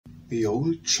The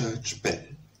Old Church Bell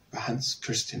by Hans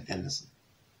Christian Andersen.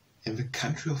 In the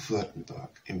country of Württemberg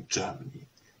in Germany,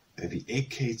 where the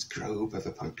acres grow by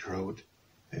the Park Road,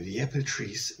 where the apple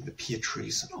trees and the pear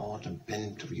trees in autumn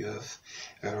bend to the earth,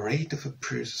 arrayed of a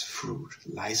precious fruit,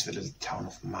 lies the little town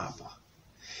of Marbach.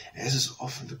 As is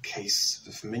often the case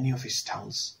with many of these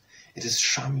towns, it is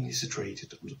charmingly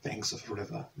situated on the banks of the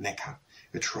river Neckar,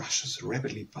 which rushes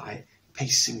rapidly by,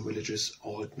 pacing villages,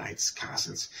 old knights'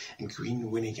 castles, and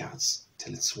green vineyards,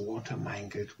 till its water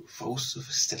mingled with those of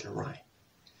the still Rhine.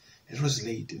 It was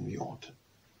late in the autumn.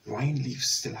 The vine leaves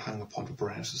still hung upon the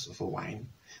branches of the vine,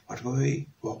 but they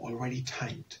were already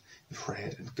tinted with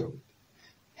red and gold.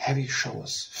 Heavy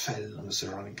showers fell on the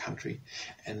surrounding country,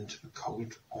 and the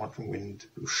cold autumn wind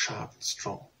blew sharp and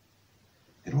strong.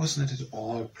 It was not at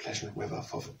all pleasant weather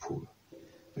for the poor.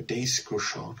 The days grew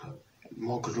shorter and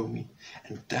more gloomy,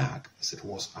 and dark as it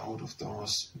was out of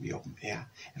doors in the open air,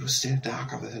 it was still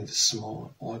darker within the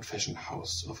small, old-fashioned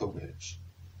house of a village.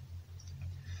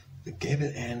 The gable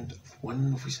end of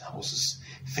one of these houses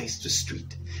faced the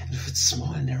street, and with its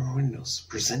small, narrow windows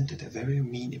presented a very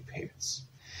mean appearance.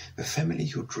 The family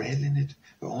who dwelt in it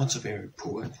were also very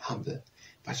poor and humble,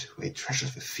 but they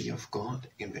treasured the fear of God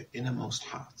in their innermost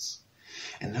hearts.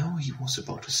 And now he was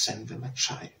about to send them a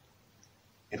child.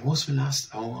 It was the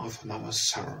last hour of mother's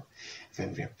sorrow,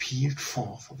 when there pealed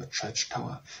forth from the church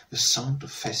tower the sound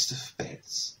of festive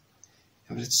bells.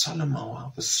 In that solemn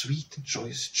hour the sweet and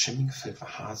joyous chiming filled the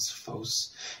hearts of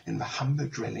those in the humble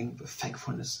dwelling with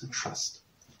thankfulness and trust.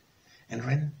 And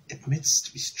when,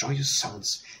 amidst these joyous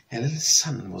sounds, a little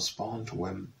son was born to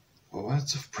them, the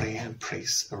words of prayer and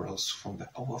praise arose from their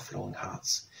overflowing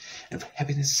hearts, and with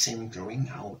happiness seemed to ring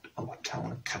out our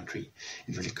town and country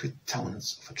in the liquid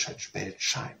tones of a church bell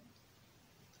chime.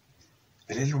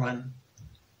 The little one,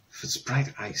 with its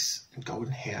bright eyes and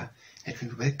golden hair, had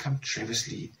been welcomed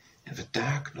joyously in the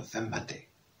dark November day.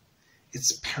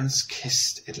 Its parents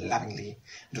kissed it lovingly,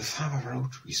 and the father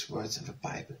wrote these words in the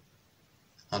Bible.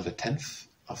 On the 10th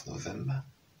of November,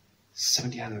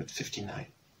 1759,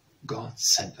 God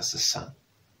sent us a son.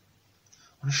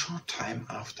 On a short time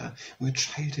after, when the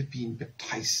child had been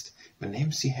baptized, the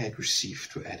names he had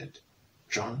received were added: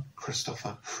 John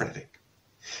Christopher Frederick.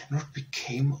 And what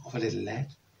became of a little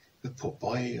lad, the poor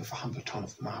boy of the humble town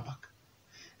of Marbach?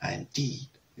 And indeed,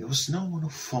 there was no one who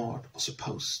thought or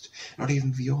supposed, not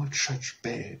even the old church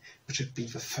bell, which had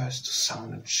been the first to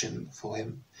sound and chime for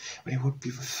him, when he would be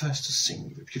the first to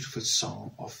sing the beautiful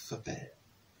song of the bell.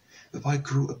 The boy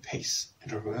grew apace,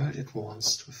 and the world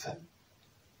advanced with him.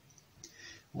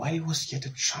 While he was yet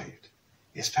a child,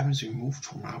 his parents removed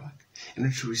from Marbach, and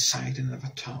went to reside in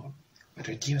another town, but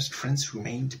their dearest friends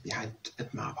remained behind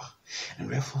at Marbach, and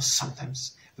therefore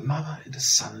sometimes the mother and the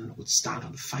son would start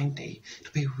on a fine day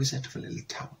to pay a visit to the little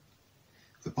town.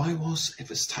 The boy was at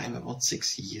this time about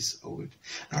 6 years old,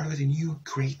 and already knew a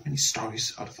great many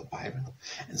stories out of the Bible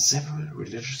and several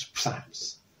religious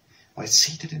psalms. While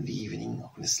seated in the evening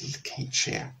on his little cane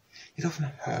chair, he had often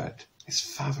heard his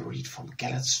father read from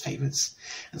Gellert's Fables,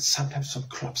 and sometimes from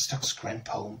Klopstock's grand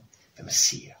poem, The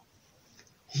Messiah.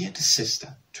 He and his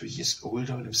sister, 2 years older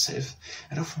than himself,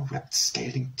 had often wept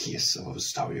scalding tears over the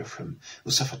story of him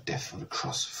who suffered death on the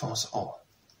cross for us all.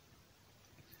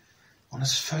 On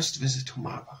his first visit to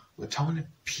Marbach, the town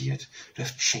appeared to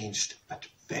have changed but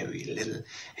very little,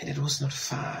 and it was not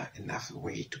far enough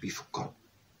away to be forgotten.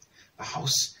 The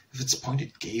house, with its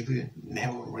pointed gable and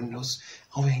narrow windows,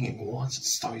 overhanging walls and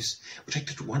stories,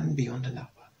 projected one beyond another,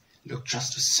 looked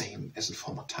just the same as in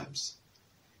former times.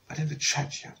 But in the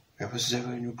churchyard there were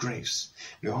several new graves,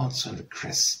 and also in the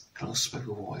grass close by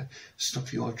the wall stood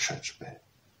the old church bell.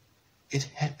 It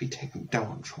had been taken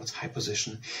down from its high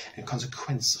position in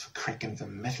consequence of a crack in the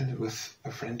metal which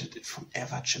prevented it from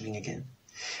ever chiming again,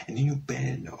 and a new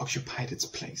bell now occupied its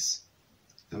place.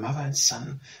 The mother and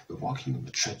son were walking in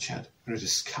the churchyard when they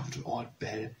discovered the old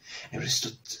bell, and they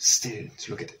stood still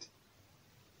to look at it.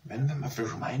 Then the mother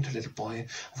reminded the little boy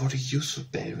of what a useful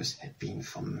bell this had been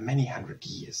for many 100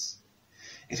 years.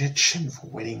 It had chimed for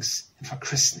weddings and for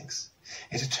christenings.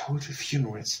 It had tolled for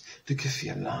funerals to give the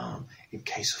alarm in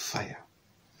case of fire.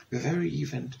 The very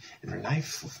event in the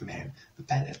life of man, the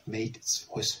bell had made its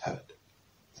voice heard.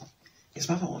 His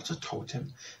mother also told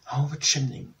him how the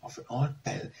chiming of an old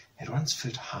bell had once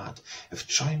filled her heart with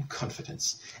joy and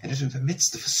confidence, and that in the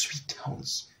midst of the sweet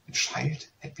tones a child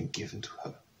had been given to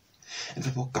her. And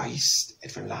the boy gazed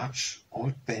at the large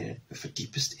old bell with the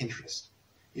deepest interest.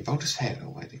 He bowed his head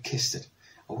over it and kissed it,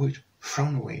 old,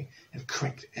 thrown away, and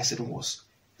cracked as it was,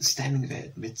 and standing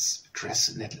there amidst the grass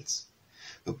and nettles.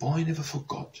 The boy never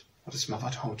forgot what his mother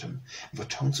told him, and the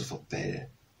tones of the bell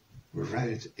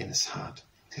revelled in his heart,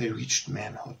 till he reached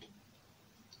manhood.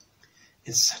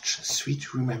 In such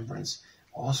sweet remembrance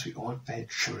was the old bell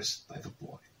cherished by the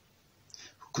boy,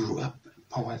 who grew up in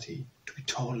poverty to be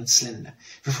tall and slender,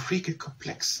 with a wrinkled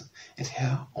complexion and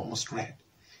hair almost red,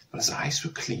 but his eyes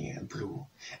were clear and blue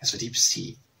as the deep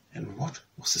sea. And what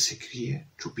was his career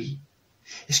to be?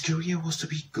 His career was to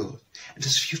be good, and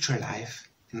his future life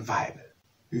inviolable.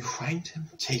 We find him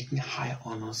taking high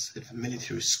honors at the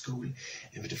military school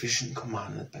in the division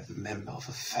commanded by the member of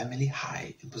a family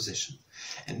high in position,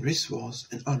 and this was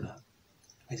an honor,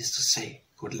 that is to say,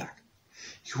 good luck.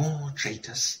 He wore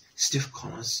gaiters, stiff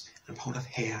collars, and powdered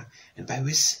hair, and by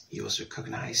this he was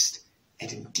recognized,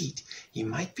 and indeed he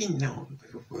might be known by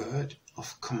the word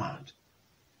of command: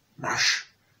 march,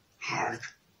 hard,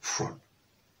 front.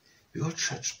 The old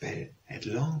church bell had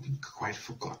long been quite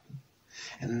forgotten,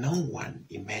 and no one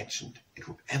imagined it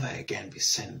would ever again be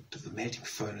sent to the melting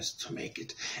furnace to make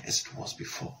it as it was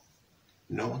before.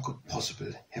 No one could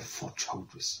possibly have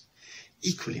foretold this.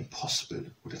 Equally impossible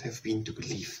would it have been to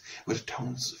believe where the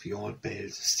tones of the old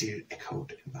bells still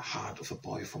echoed in the heart of a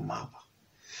boy from Marbach,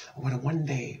 or whether one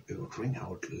day they would ring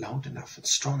out loud enough and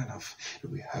strong enough to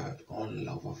be heard all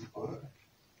over the world.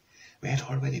 They had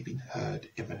already been heard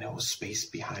in the narrow space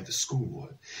behind the school wall,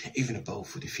 even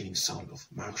above the deafening sound of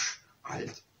march,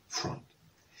 halt, front.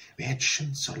 They had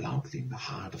shimmed so loudly in the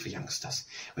heart of the youngsters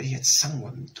that he had sung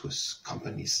them to his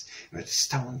companies that the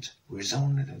sound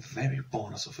resounded in the very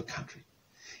borders of the country.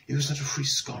 He was not a free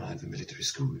scholar in the military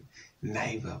school,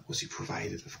 neither was he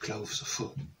provided with clothes or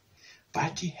food,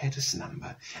 but he had his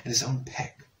number and his own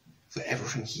peg, for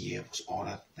everything here was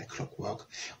ordered like clockwork,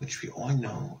 which we all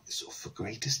know is of the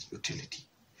greatest utility.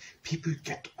 People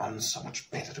get on so much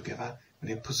better together when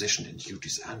their position and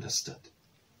duties are understood.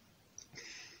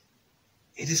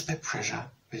 It is by pressure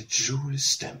that a jewel is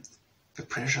stamped, the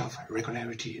pressure of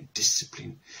regularity and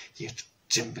discipline yet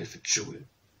jumbled the jewel,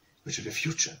 which in the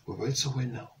future we will so well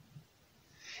know.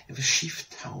 In the chief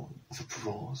town of the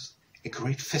Provence, a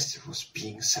great festival was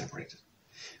being celebrated.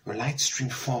 The light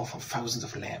streamed forth from thousands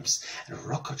of lamps, and a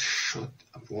rocket shot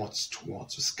upwards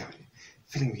towards the sky,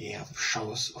 filling the air with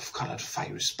showers of colored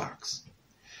fiery sparks.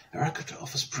 A record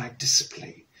of this bright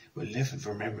display will live in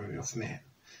the memory of man,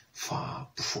 far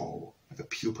before the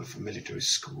pupil of a military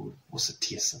school was at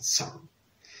tears and sorrow.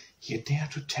 He had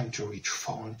dared to attempt to reach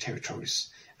foreign territories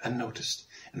unnoticed,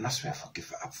 and must therefore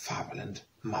give up fatherland,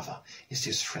 mother, his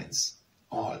dearest friends.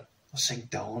 All was sank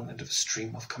down into the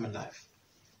stream of common life.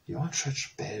 The old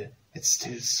church bell had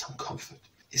still some comfort.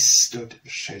 It stood in the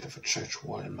shelter of a church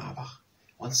wall in Marbach,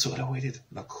 once so elevated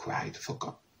but quite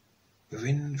forgotten. The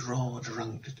wind roared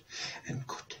around it, and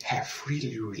could have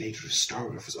freely related the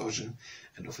story of its origin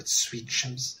and of its sweet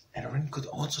chimes, and the wind could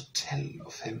also tell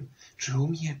of him to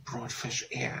whom he had brought fresh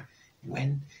air,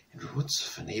 when, in the woods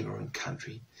of a neighboring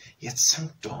country, he had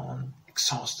sunk down,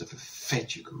 exhausted with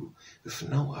fatigue, with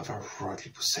no other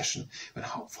worldly possession than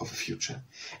hope for the future,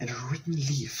 and a written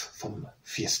leaf from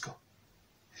Fiesco.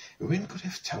 The wind could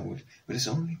have told that his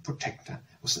only protector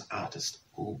was an artist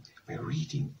who, by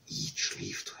reading each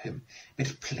leaf to him, made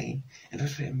it plain, and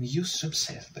that he amused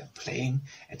himself by playing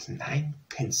at 9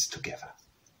 pins together.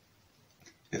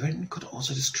 The wind could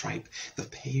also describe the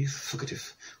pale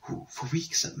fugitive who, for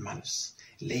weeks and months,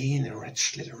 lay in a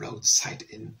wretched little roadside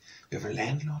inn, where the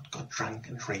landlord got drunk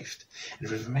and raved, and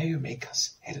where the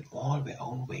merrymakers had it all their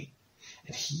own way,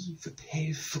 and he, the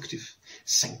pale fugitive,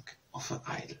 sank off an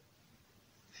idle.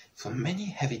 For many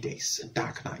heavy days and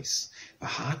dark nights, the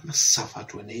heart must suffer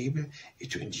to enable it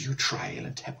to endure trial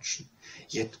and temptation,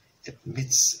 yet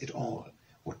amidst it all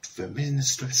would the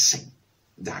minstrel sing.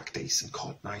 Dark days and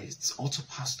cold nights also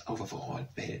passed over the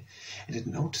old bell, and it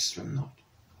noticed them not.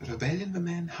 But the bell in the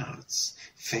men's hearts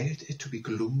felt it to be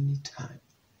gloomy time.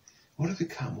 What would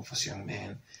become of this young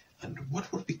man, and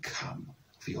what would become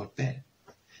of the old bell?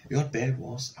 The old bell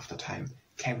was, after time,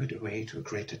 carried away to a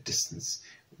greater distance,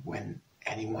 when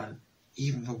anyone,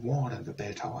 even the warden of the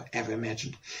bell tower, ever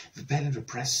imagined the bell in the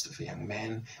breast of a young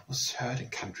man was heard in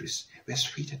countries where his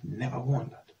feet had never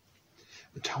wandered.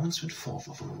 The towns went forth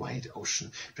over the wide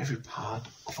ocean to every part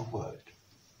of the world.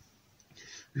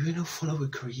 We will now follow the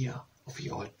career of the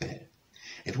old bell.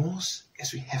 It was,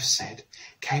 as we have said,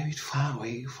 carried far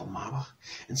away from Marbach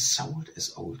and sold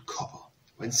as old copper,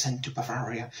 when sent to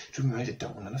Bavaria to be melted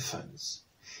down in a furnace.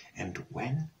 And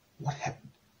when, what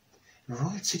happened? In the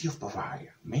royal city of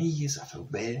Bavaria, many years after the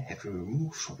bell had been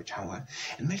removed from the tower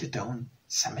and melted down,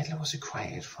 some metal was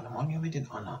required for a monument in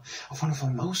honor of one of the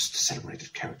most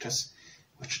celebrated characters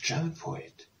which a German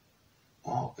poet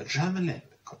or a German land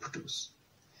could produce.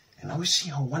 And now we see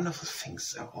how wonderful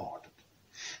things are ordered.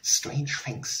 Strange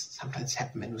things sometimes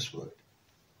happen in this world.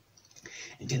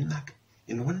 In Denmark,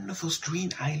 in one of those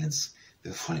green islands,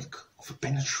 the folk of a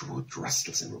banished wood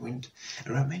rustles in the wind,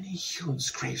 and where many hewn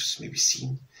graves may be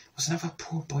seen, was another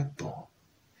poor boy born.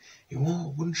 He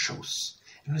wore wooden shoes,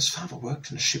 and when his father worked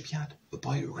in a shipyard, the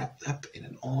boy, wrapped up in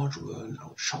an old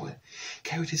worn-out shawl,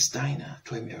 carried his diner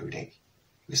to him every day.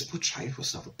 This poor child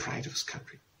was now the pride of his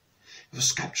country. With a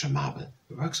sculptured marble,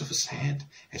 the works of his hand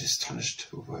had astonished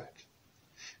the world.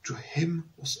 To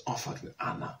him was offered the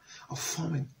honor of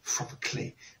forming from the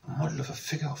clay a model of a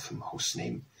figure of him whose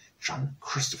name, John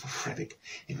Christopher Frederick,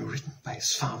 had been written by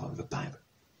his father in the Bible.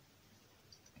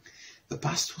 The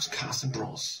bust was cast in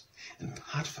bronze, and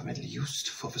part of the metal used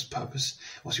for this purpose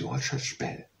was the old church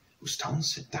bell, whose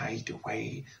tones had died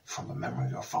away from the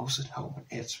memory of those at home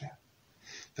and elsewhere.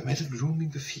 The metal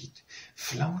glooming the feet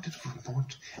floated with the moon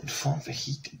and formed the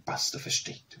heat and bust of a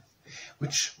statue,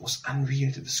 which was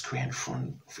unveiled in the square in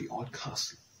front of the old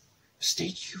castle. The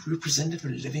statue represented the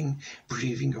living,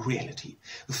 breathing reality,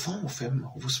 the form of him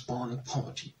who was born in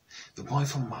poverty, the boy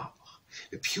from Marburg,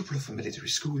 the pupil of a military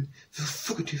school, the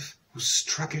fugitive who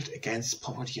struggled against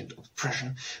poverty and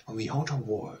oppression from the outer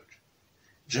world.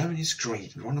 Germany's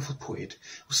great and wonderful poet,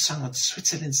 who sung on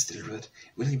Switzerland's delivered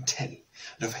William Tell,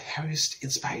 and of Harry's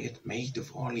inspired Maid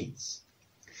of Orleans.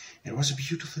 It was a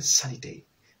beautiful sunny day.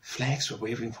 Flags were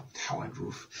waving from tower and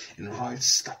roof in royal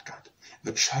Stuttgart.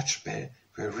 The church bell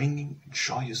were ringing in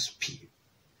joyous peal.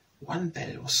 One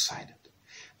bell was silent,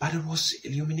 but it was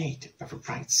illuminated by the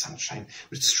bright sunshine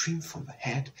which streamed from the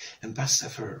head and bust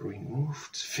of a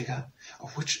removed figure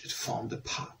of which it formed a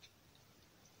part.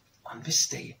 On this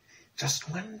day, just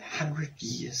 100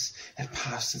 years had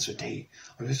passed since the day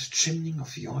on which the chimney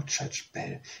of the old church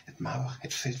bell at Marburg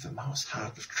had filled the mother's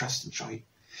heart with trust and joy,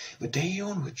 the day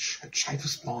on which her child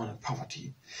was born in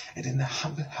poverty and in a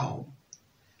humble home,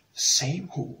 the same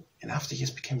who, in after years,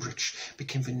 became rich,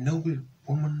 became the noble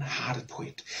woman-hearted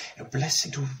poet, a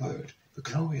blessing to the world, the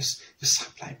glorious, the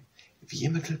sublime, the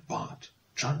immortal bard,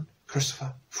 John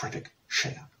Christopher Frederick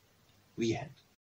Schiller. The end.